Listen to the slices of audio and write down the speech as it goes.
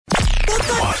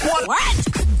What?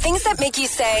 Things that make you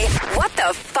say, what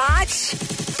the fotch?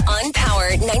 On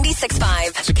Power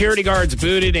 96.5. Security guards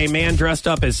booted a man dressed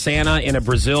up as Santa in a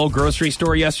Brazil grocery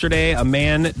store yesterday. A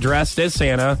man dressed as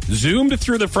Santa zoomed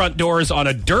through the front doors on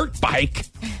a dirt bike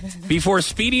before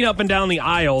speeding up and down the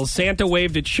aisles. Santa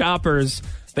waved at shoppers.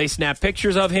 They snapped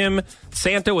pictures of him.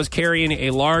 Santa was carrying a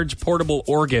large portable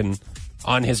organ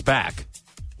on his back.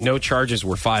 No charges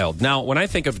were filed. Now, when I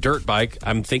think of dirt bike,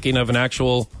 I'm thinking of an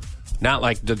actual, not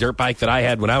like the dirt bike that I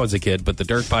had when I was a kid, but the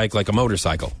dirt bike like a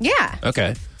motorcycle. Yeah.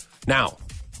 Okay. Now,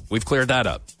 we've cleared that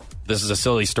up. This is a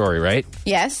silly story, right?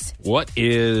 Yes. What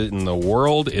in the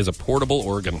world is a portable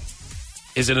organ?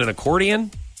 Is it an accordion?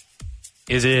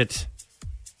 Is it...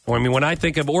 Well, I mean, when I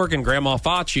think of organ, Grandma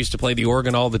Foch used to play the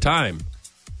organ all the time.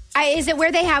 Is it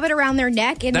where they have it around their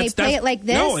neck and they play it like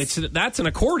this? No, that's an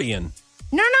accordion.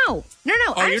 No. Oh,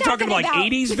 I'm you're talking like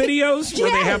 80s videos where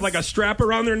they have like a strap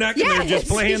around their neck and they're just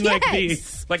playing like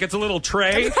it's a little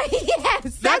tray?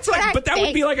 Yes, That's what like, I but that think.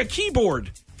 would be like a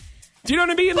keyboard. Do you know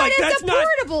what I mean? But Like it's that's a not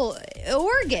portable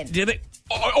organ. Did it?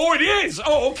 Oh, it is.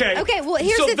 Oh, okay. Okay, well,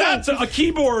 here's so the thing. that's a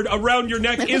keyboard around your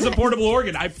neck is a portable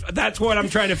organ. That's what I'm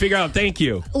trying to figure out. Thank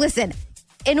you. Listen,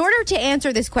 in order to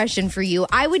answer this question for you,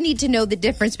 I would need to know the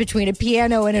difference between a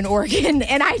piano and an organ,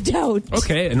 and I don't.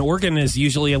 Okay, an organ is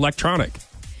usually electronic.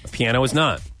 A piano is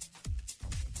not.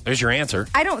 There's your answer.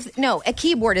 I don't know. A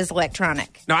keyboard is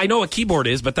electronic. No, I know a keyboard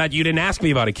is, but that you didn't ask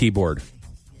me about a keyboard.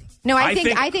 No, I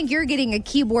think you're getting a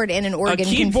keyboard and an organ. A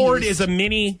keyboard confused. is a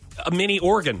mini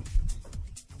organ.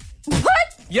 What?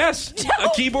 Yes, No, a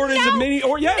keyboard is a mini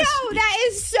or yes. No, that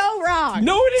is so wrong.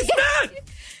 No, it is not.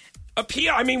 A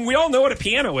piano. I mean, we all know what a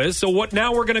piano is. So what?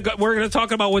 Now we're gonna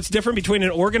talk about what's different between an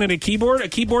organ and a keyboard. A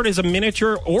keyboard is a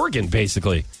miniature organ,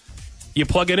 basically. You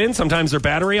plug it in. Sometimes they're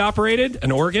battery operated.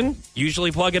 An organ,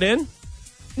 usually plug it in.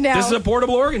 No. This is a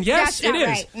portable organ. Yes, That's not it is.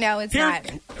 Right. No, it's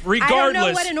not. Regardless. I don't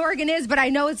know what an organ is, but I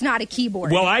know it's not a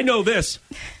keyboard. Well, I know this.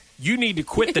 You need to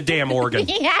quit the damn organ.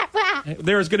 Yeah.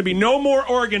 There is going to be no more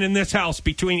organ in this house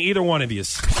between either one of you.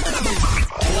 What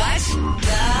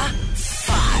the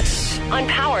fotch? On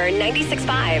Power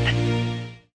 96.5.